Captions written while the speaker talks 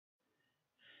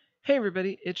Hey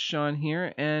everybody, it's Sean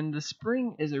here, and the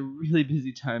spring is a really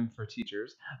busy time for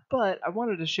teachers, but I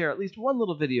wanted to share at least one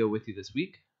little video with you this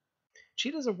week.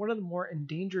 Cheetahs are one of the more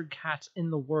endangered cats in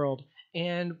the world,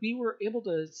 and we were able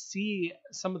to see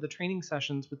some of the training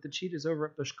sessions with the cheetahs over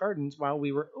at Busch Gardens while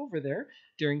we were over there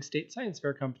during state science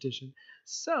fair competition.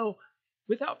 So,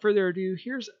 without further ado,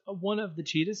 here's one of the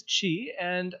cheetahs, Chi,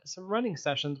 and some running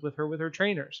sessions with her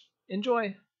trainers.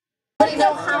 Enjoy! Anybody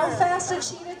know how fast a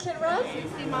cheetah can run?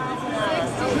 60 miles an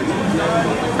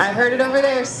hour. I heard it over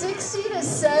there, 60 to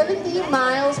 70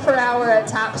 miles per hour at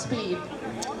top speed.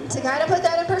 To kind of put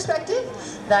that in perspective,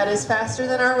 that is faster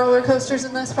than our roller coasters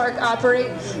in this park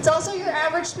operate. It's also your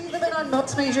average speed limit on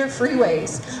most major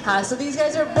freeways. So these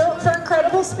guys are built for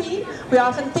incredible speed. We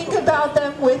often think about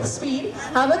them with speed,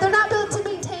 but they're not built to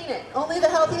maintain it. Only the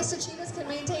healthiest of cheetahs can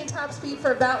maintain top speed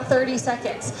for about 30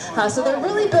 seconds. So they're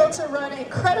really built to run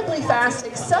incredibly fast,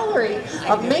 accelerate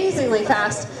amazingly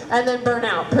fast, and then burn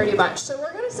out pretty much. So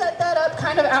we're going to set that up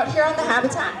kind of out here on the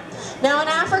habitat. Now in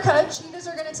Africa, cheetahs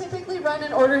are going to typically run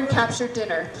in order to capture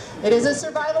dinner. It is a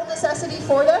survival necessity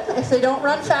for them. If they don't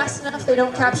run fast enough, they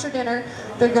don't capture dinner,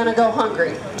 they're going to go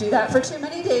hungry. Do that for too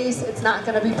many days, it's not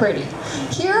going to be pretty.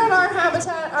 Here in our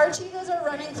habitat, our cheetahs are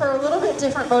running for a little bit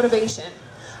different motivation.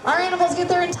 Our animals get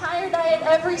their entire diet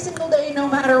every single day, no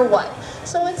matter what.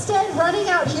 So instead, running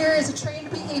out here is a trained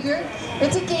behavior.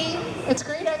 It's a game, it's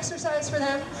great exercise for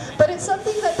them, but it's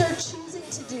something that they're choosing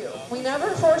to do. We never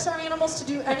force our animals to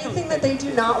do anything that they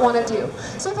do not want to do.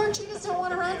 So if our cheetahs don't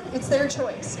want to run, it's their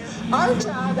choice. Our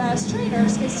job as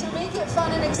trainers is to make it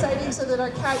fun and exciting so that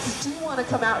our cats do want to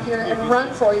come out here and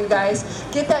run for you guys,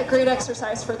 get that great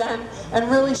exercise for them, and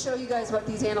really show you guys what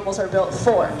these animals are built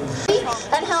for.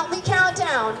 And help me count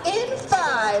down in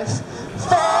 5,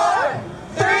 4,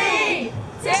 3,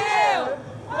 2,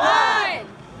 1.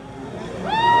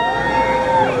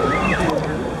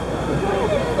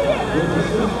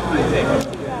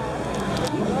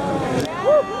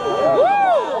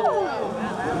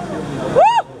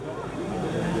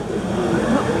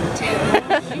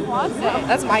 She wants it.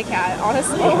 That's my cat,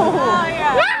 honestly. Oh,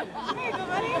 yeah. Hey, good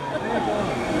buddy.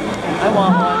 I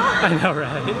want one. I know,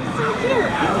 right? So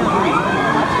cute.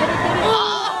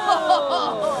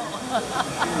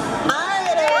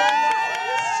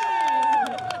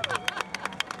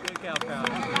 Good cow crowd.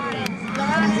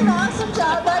 That is an awesome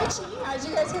job by Chi. As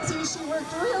you guys can see, she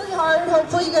worked really hard.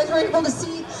 Hopefully you guys were able to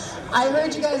see. I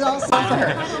heard you guys all say for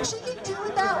her. She can do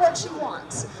with that what she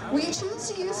wants. We choose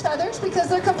to use feathers because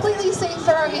they're completely safe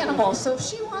for our animals. So if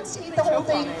she wants to eat the whole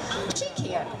thing, she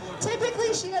can.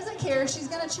 Typically, she doesn't care. She's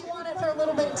going to chew on it for a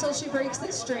little bit until she breaks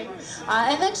this string.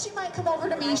 And then she might come over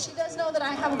to me. She does know that I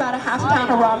have about a ½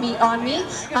 pound of raw meat on me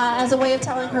as a way of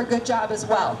telling her good job as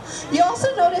well. You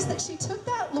also notice that she took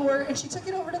that lure and she took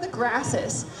it over to the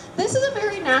grasses. This is a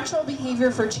very natural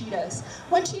behavior for cheetahs.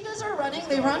 When cheetahs are running,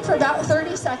 they run for about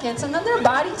 30 seconds and then their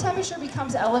body temperature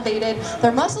becomes elevated,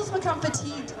 their muscles become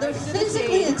fatigued, they're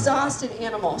physically exhausted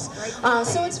animals.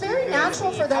 So it's very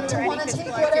natural for them to want to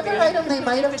take whatever item they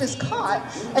might have just caught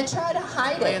and try to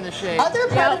hide it. Other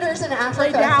predators in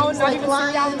Africa, things like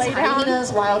lions,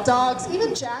 hyenas, wild dogs,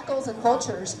 even jackals and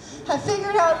vultures, have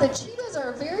figured out that cheetahs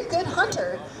are a very good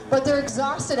hunter, but they're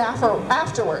exhausted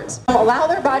afterwards. Allow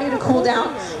their body to cool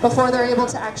down before they're able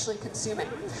to actually consume it.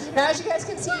 Now, as you guys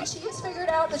can see, she has figured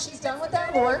out that she's done with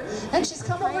that lure, and she's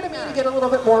come over to me to get a little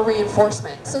bit more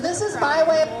reinforcement. So this is my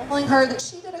way of telling her that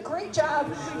she did a great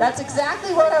job. That's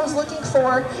exactly what I was looking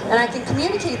for, and I can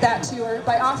communicate that to her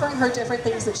by offering her different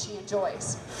things that she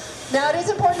enjoys. Now, it is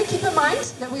important to keep in mind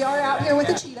that we are out here with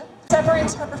a cheetah. What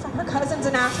separates her from her cousins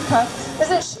in Africa is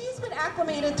that she's been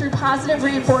acclimated through positive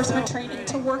reinforcement training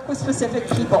to work with specific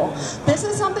people. This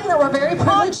is something that we're very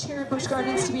privileged here at Busch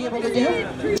Gardens to be able to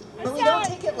do. But we don't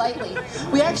take it lightly.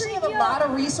 We actually have a lot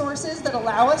of resources that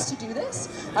allow us to do this.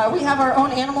 We have our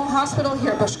own animal hospital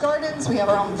here at Busch Gardens. We have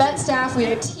our own vet staff. We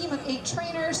have a team of 8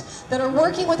 trainers that are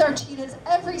working with our cheetahs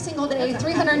every single day,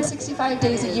 365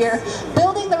 days a year,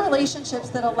 building the relationships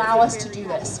that allow us to do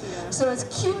this. So as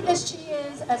cute as she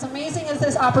is, as amazing as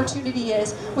this opportunity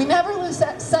is, we never lose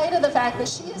sight of the fact that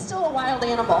she is still a wild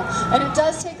animal, and it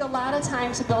does take a lot of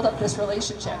time to build up this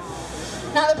relationship.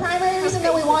 Now, the primary reason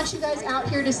that we want you guys out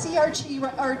here to see our see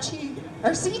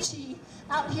Chi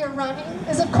out here running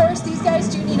is, of course, these guys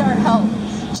do need our help.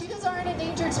 Cheetahs are an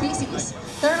endangered species.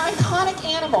 They're an iconic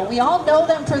animal. We all know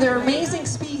them for their amazing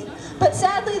speed, but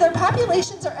sadly, their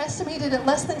populations are estimated at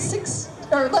less than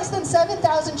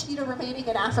 7,000 cheetah remaining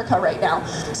in Africa right now.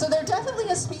 So they're definitely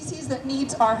a species that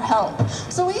needs our help.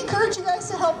 So we encourage you guys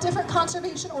to help different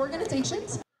conservation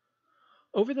organizations.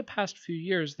 Over the past few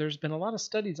years, there's been a lot of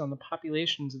studies on the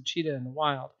populations of cheetah in the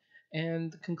wild,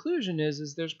 And the conclusion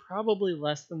is there's probably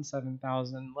less than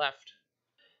 7,000 left.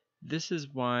 This is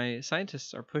why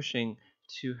scientists are pushing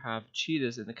to have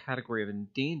cheetahs in the category of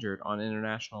endangered on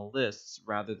international lists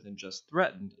rather than just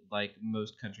threatened like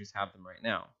most countries have them right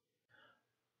now.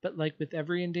 But like with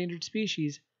every endangered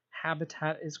species,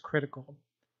 habitat is critical.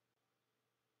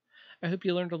 I hope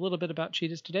you learned a little bit about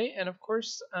cheetahs today, and of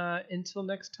course, until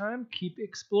next time, keep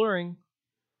exploring.